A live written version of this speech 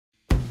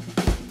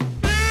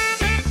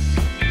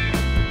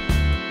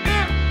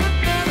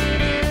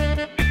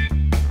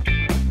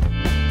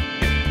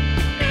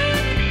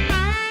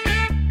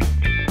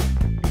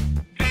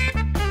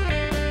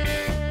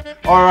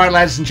All right,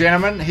 ladies and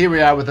gentlemen, here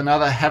we are with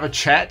another Have a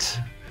Chat.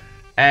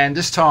 And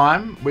this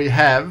time we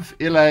have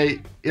Ile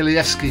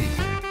Ilejevski.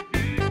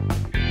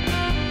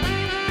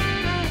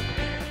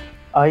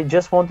 I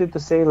just wanted to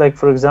say, like,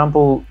 for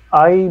example,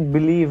 I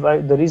believe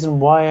the reason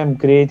why I'm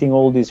creating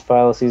all these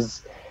files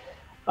is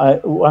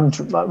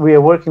we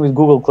are working with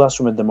Google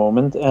Classroom at the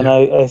moment, and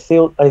I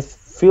feel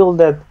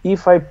that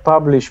if I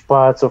publish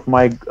parts of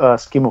my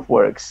scheme of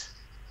works,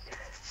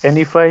 and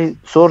if I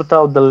sort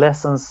out the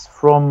lessons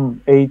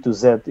from A to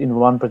Z in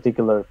one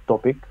particular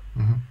topic,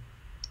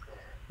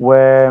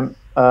 where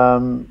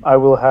I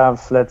will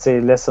have, let's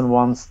say, lesson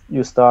 1,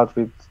 you start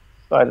with,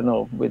 I don't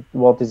know, with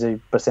what is a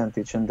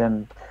percentage, and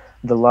then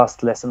the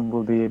last lesson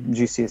will be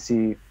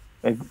GCSE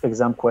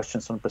exam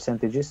questions on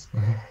percentages.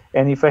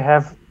 And if I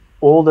have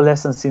all the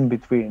lessons in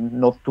between,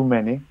 not too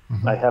many,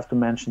 I have to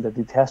mention that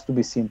it has to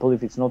be simple.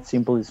 If it's not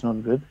simple, it's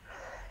not good.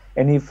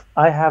 And if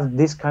I have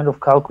this kind of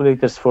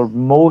calculators for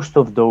most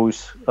of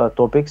those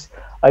topics,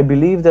 I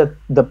believe that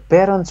the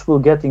parents will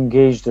get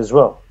engaged as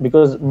well.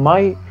 Because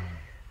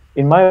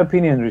in my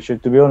opinion,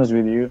 Richard, to be honest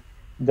with you,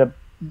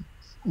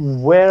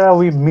 where are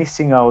we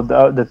missing out,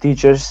 the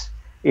teachers,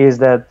 is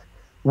that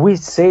we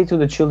say to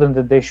the children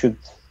that they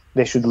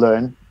should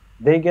learn.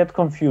 They get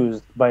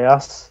confused by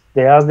us.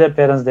 They ask their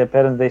parents,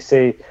 they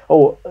say,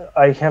 oh,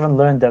 I haven't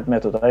learned that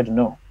method, I don't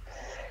know.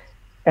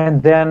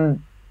 And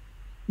then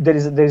there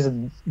is a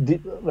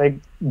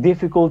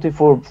difficulty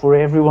for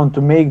everyone to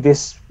make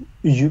this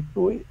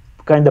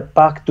kind of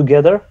pack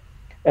together.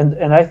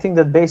 And I think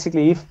that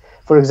basically, if,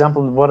 for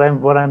example, what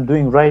I'm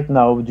doing right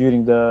now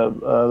during the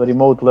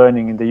remote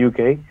learning in the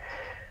UK,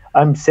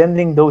 I'm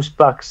sending those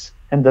packs,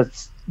 and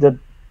that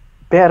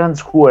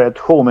parents who are at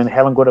home and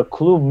haven't got a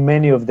clue,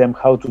 many of them,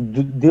 how to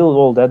deal with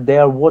all that, they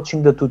are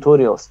watching the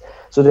tutorials.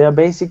 So they are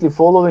basically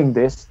following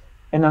this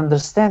and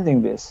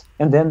understanding this.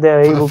 And then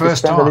they're able to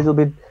spend a little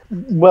bit,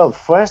 well,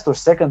 first or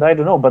second, I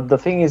don't know. But the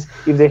thing is,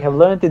 if they have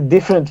learned it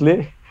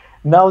differently,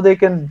 now they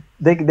can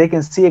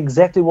see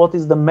exactly what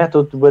is the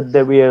method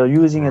that we are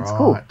using at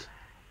school.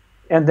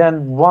 And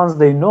then once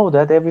they know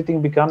that, everything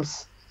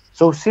becomes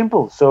so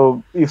simple.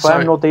 So if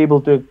I'm not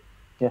able to,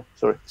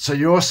 So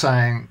you're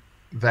saying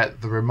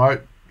that the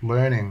remote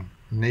learning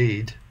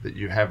need that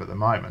you have at the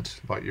moment,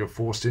 like you're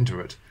forced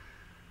into it,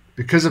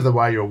 because of the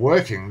way you're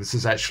working, this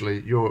is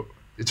actually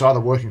it's either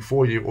working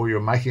for you or you're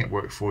making it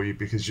work for you,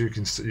 because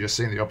you're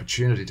seeing the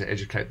opportunity to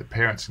educate the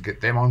parents and get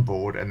them on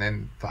board, and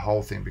then the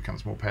whole thing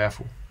becomes more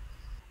powerful.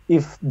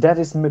 If that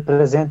is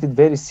presented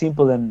very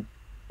simple and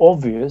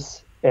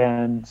obvious,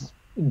 and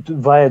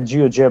via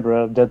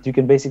GeoGebra, that you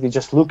can basically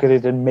just look at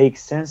it and make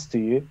sense to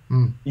you,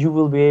 you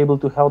will be able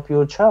to help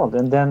your child,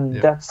 and then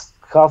that's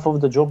half of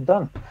the job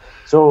done.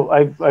 So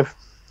I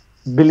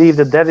believe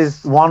that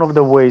is one of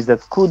the ways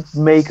that could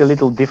make a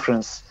little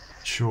difference.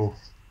 Sure.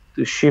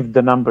 To shift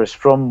the numbers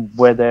from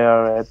where they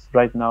are at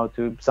right now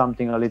to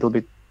something a little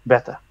bit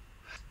better.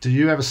 Do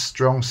you have a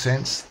strong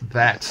sense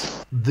that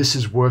this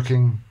is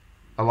working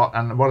a lot?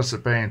 And what has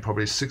it been?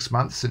 Probably 6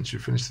 months since you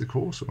finished the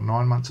course, or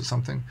 9 months or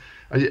something.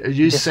 Are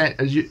you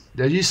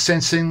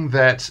sensing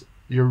that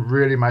you're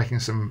really making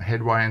some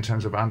headway in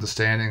terms of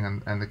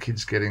understanding, and the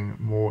kids getting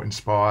more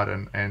inspired,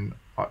 and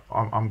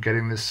I'm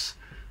getting this,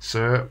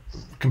 sir,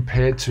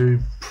 compared to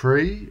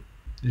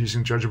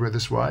using GeoGebra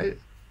this way?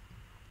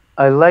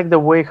 I like the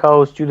way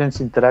how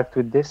students interact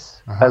with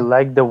this. I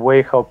like the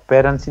way how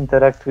parents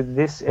interact with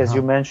this. As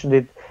you mentioned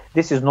it,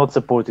 this is not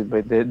supported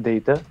by the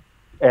data.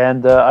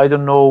 And I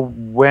don't know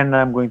when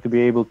I'm going to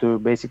be able to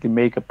basically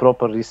make a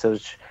proper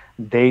research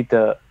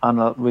data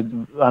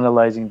with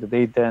analyzing the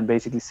data and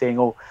basically saying,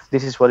 oh,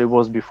 this is what it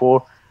was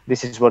before,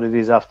 this is what it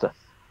is after.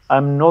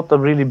 I'm not a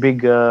really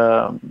big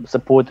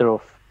supporter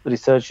of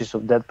researches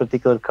of that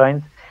particular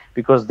kind,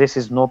 because this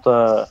is not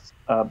a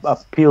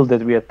pill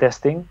that we are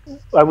testing.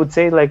 I would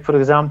say, like, for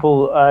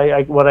example,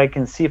 what I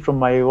can see from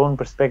my own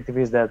perspective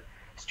is that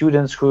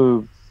students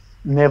who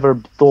never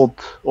thought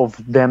of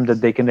them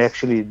that they can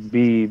actually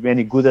be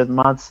any good at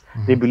maths,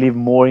 they believe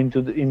more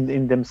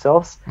in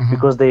themselves,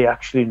 because they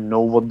actually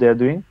know what they're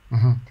doing,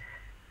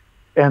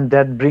 and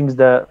that brings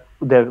their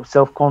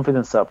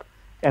self-confidence up.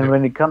 And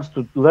when it comes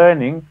to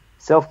learning,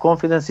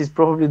 self-confidence is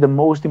probably the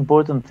most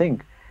important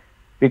thing,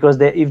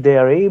 because if they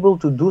are able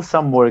to do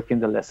some work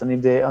in the lesson,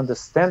 if they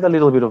understand a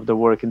little bit of the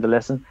work in the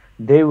lesson,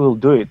 they will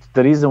do it.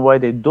 The reason why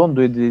they don't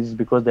do it is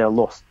because they are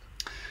lost.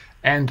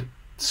 And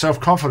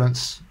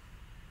self-confidence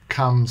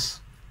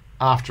comes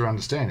after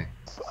understanding.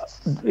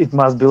 It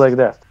must be like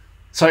that.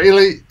 So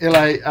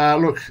Ile,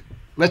 look,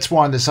 let's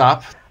wind this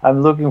up.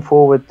 I'm looking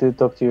forward to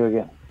talk to you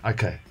again.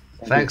 Okay.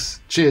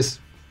 Thanks. Cheers.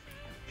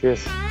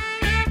 Cheers.